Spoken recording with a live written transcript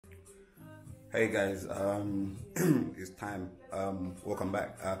Hey guys, it's time. Welcome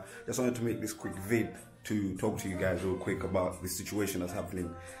back. Just wanted to make this quick vid to talk to you guys real quick about the situation that's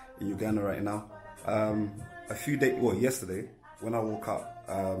happening in Uganda right now. Yesterday when I woke up,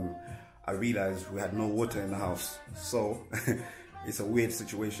 I realized we had no water in the house. So it's a weird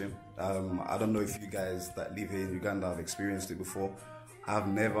situation. I don't know if you guys that live here in Uganda have experienced it before. I've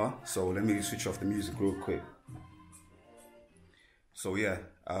never. So let me switch off the music real quick. So yeah.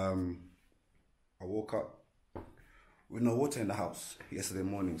 I woke up with no water in the house yesterday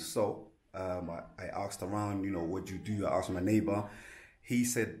morning. So I asked around, what do you do? I asked my neighbor. He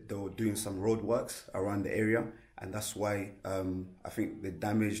said they were doing some road works around the area, and that's why I think they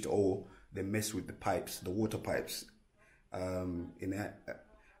damaged or they messed with the pipes, the water pipes,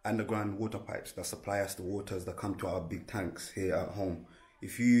 underground water pipes that supply us the waters that come to our big tanks here at home.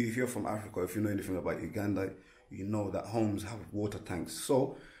 If you're from Africa, if you know anything about Uganda, you know that homes have water tanks.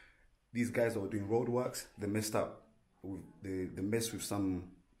 So these guys that were doing road works, they messed up. They messed with some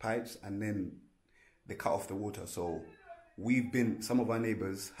pipes and then they cut off the water. So some of our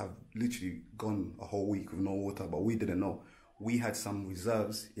neighbors have literally gone a whole week with no water, but we didn't know. We had some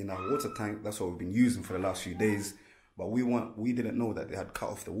reserves in our water tank. That's what we've been using for the last few days. But we didn't know that they had cut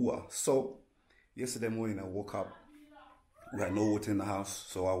off the water. So yesterday morning I woke up, we had no water in the house.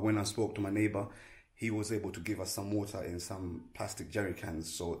 So I went and spoke to my neighbor. He was able to give us some water in some plastic jerry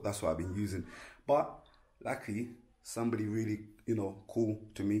cans. So that's what I've been using. But luckily, somebody really, cool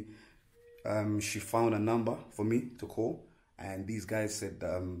to me, she found a number for me to call. And these guys said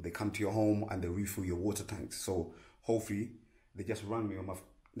they come to your home and they refill your water tanks. So hopefully, they just rang me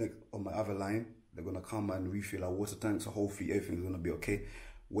on my other line. They're going to come and refill our water tanks. So hopefully, everything's going to be okay.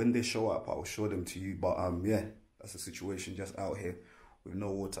 When they show up, I'll show them to you. But yeah, that's the situation just out here with no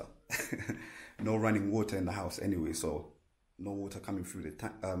water. No running water in the house anyway, so no water coming through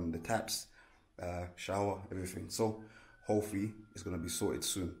the taps, shower, everything. So hopefully it's gonna be sorted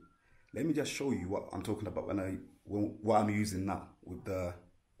soon. Let me just show you what I'm talking about what I'm using now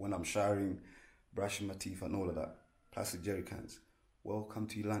when I'm showering, brushing my teeth and all of that. Plastic jerry cans. Welcome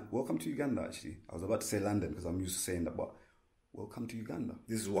to Uganda. Actually, I was about to say London because I'm used to saying that, but welcome to Uganda.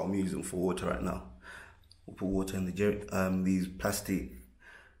 This is what I'm using for water right now. We'll put water in the these plastic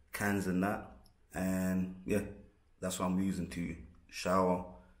cans and that. And yeah, that's what I'm using to shower,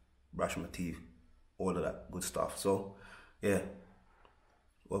 brush my teeth, all of that good stuff. So yeah,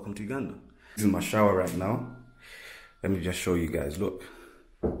 welcome to Uganda. This is my shower right now. Let me just show you guys. Look,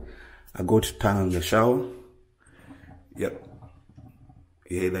 I go to turn on the shower. Yep,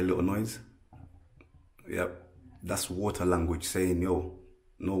 you hear that little noise? Yep, that's water language saying, yo,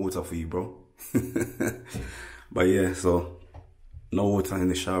 no water for you, bro. But yeah, so no water in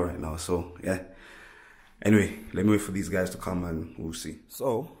the shower right now. So yeah, anyway, let me wait for these guys to come and we'll see.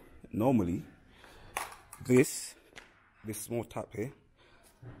 So normally this small tap here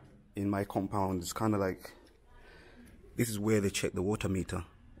in my compound is kind of like, this is where they check the water meter.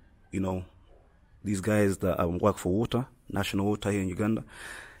 These guys that work for water, national water here in Uganda,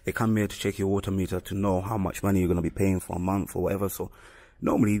 they come here to check your water meter to know how much money you're going to be paying for a month or whatever. So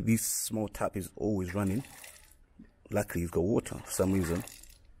normally this small tap is always running. Luckily it's got water for some reason.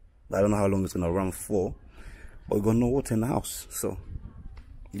 I don't know how long it's gonna run for, but we got no water in the house. So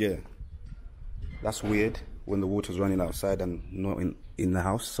yeah, that's weird when the water's running outside and not in the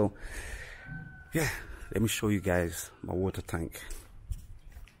house. So yeah, let me show you guys my water tank.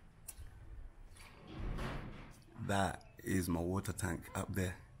 That is my water tank up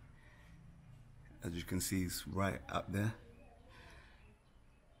there. As you can see, it's right up there.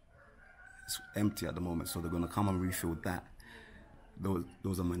 It's empty at the moment, so they're gonna come and refill that.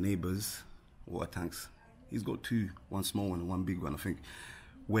 Those are my neighbors' water tanks. He's got two, one small one and one big one. I think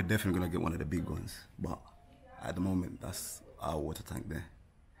we're definitely gonna get one of the big ones, but at the moment that's our water tank there.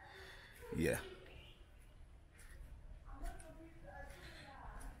 Yeah.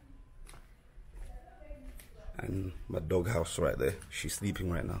 And my dog house right there. She's sleeping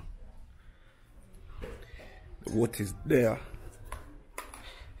right now. The water's there.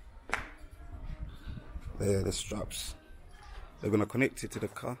 There, the straps. They're gonna connect it to the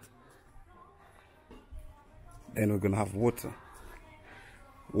car. Then we're gonna have water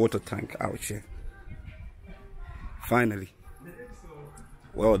tank out here. Finally.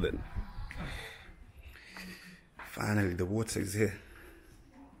 Well then. Finally, the water is here.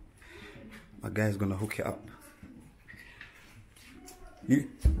 My guy's gonna hook it up.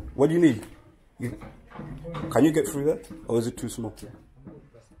 What do you need? Can you get through that? Or is it too small?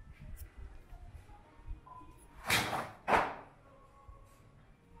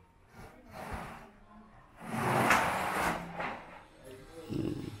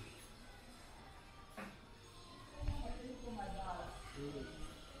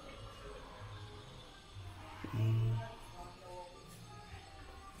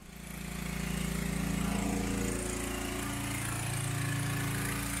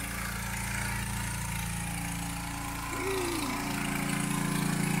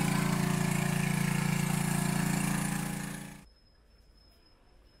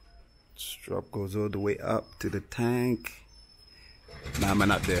 Drop goes all the way up to the tank. Nah,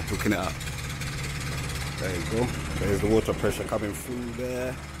 man, up there, hooking it up. There you go. There's the water pressure coming through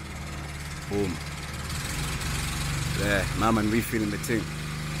there. Boom. There, now man, refilling the tank.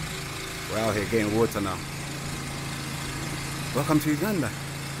 We're out here getting water now. Welcome to Uganda.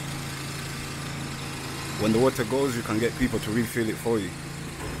 When the water goes, you can get people to refill it for you.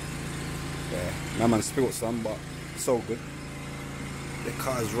 Yeah, now man spilled some, but it's all good. The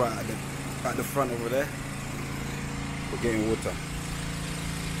car's right at the front over there. We're getting water.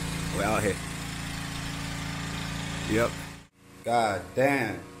 We're out here. Yep. God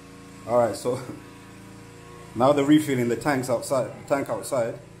damn. Alright, so now they're refilling the tanks outside. The tank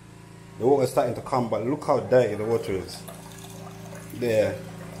outside. The water's starting to come, but look how dirty the water is. There.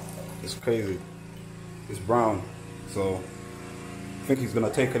 It's crazy. It's brown. So I think it's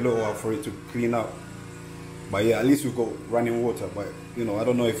gonna take a little while for it to clean up. But yeah, at least we've got running water. But you know, I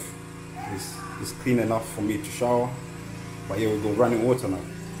don't know if it's clean enough for me to shower. But yeah, we've got running water now.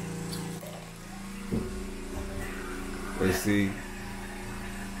 Let's see.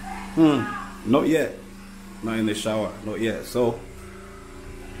 Not yet. Not in the shower. Not yet. So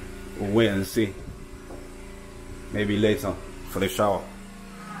we'll wait and see. Maybe later for the shower.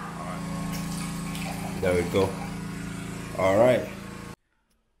 Alright. There we go. Alright.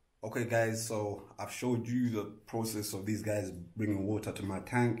 Okay guys, so I've showed you the process of these guys bringing water to my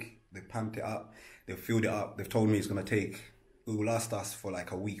tank. They pumped it up, they filled it up. They've told me it will last us for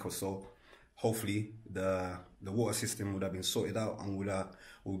like a week or so. Hopefully the water system would have been sorted out and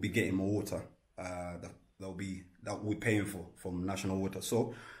we'll be getting more water that we're paying for from national water.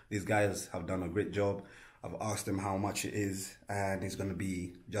 So these guys have done a great job. I've asked them how much it is, and it's going to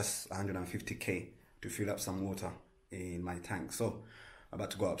be just 150k to fill up some water in my tank. So I'm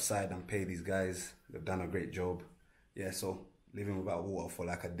about to go outside and pay these guys. They've done a great job. Yeah, so living without water for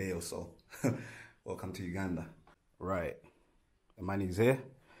like a day or so. Welcome to Uganda. Right, the money's here,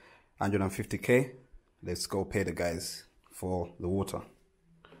 150k. Let's go pay the guys for the water.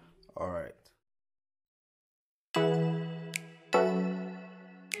 All right.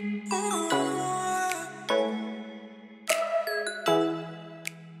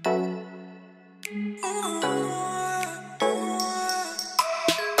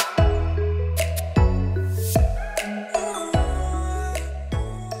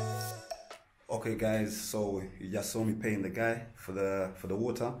 Okay guys, so you just saw me paying the guy for the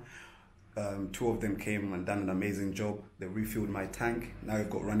water. Two of them came and done an amazing job. They refilled my tank. Now we've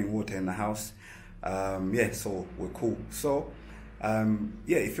got running water in the house. Yeah, so we're cool. So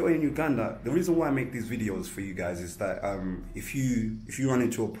yeah, if you're in Uganda, the reason why I make these videos for you guys is that if you run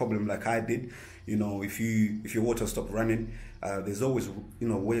into a problem like I did, you know, if your water stopped running, there's always, you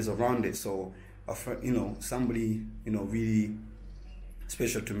know, ways around it. So you know, somebody, you know, really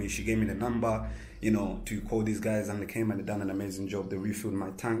special to me, she gave me the number, you know, to call these guys, and they came and they done an amazing job. They refilled my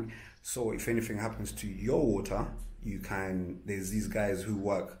tank. So if anything happens to your water, there's these guys who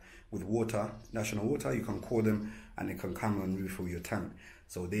work with water, national water. You can call them and they can come and refill your tank.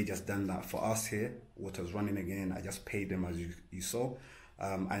 So they just done that for us here. Water's running again. I just paid them, as you saw,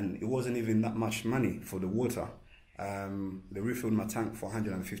 and it wasn't even that much money for the water. They refilled my tank for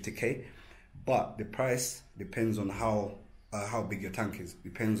 150k, but the price depends on how big your tank is.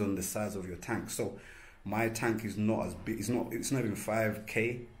 Depends on the size of your tank. So my tank is not as big. It's not even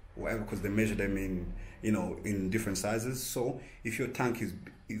 5k or whatever, because they measure them in, you know, in different sizes. So if your tank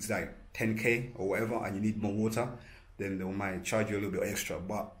is like 10k or whatever and you need more water, then they might charge you a little bit extra.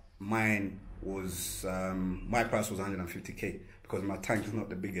 But mine was my price was 150k because my tank is not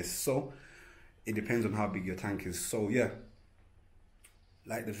the biggest. So it depends on how big your tank is. So yeah,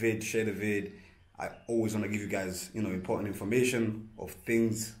 like the vid, share the vid. I always want to give you guys, you know, important information of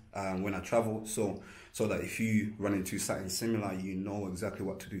things when I travel, so that if you run into something similar, you know exactly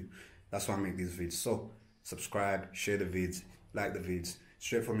what to do. That's why I make these vids. So subscribe, share the vids, like the vids.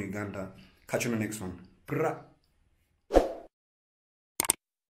 Straight from Uganda. Catch you on the next one.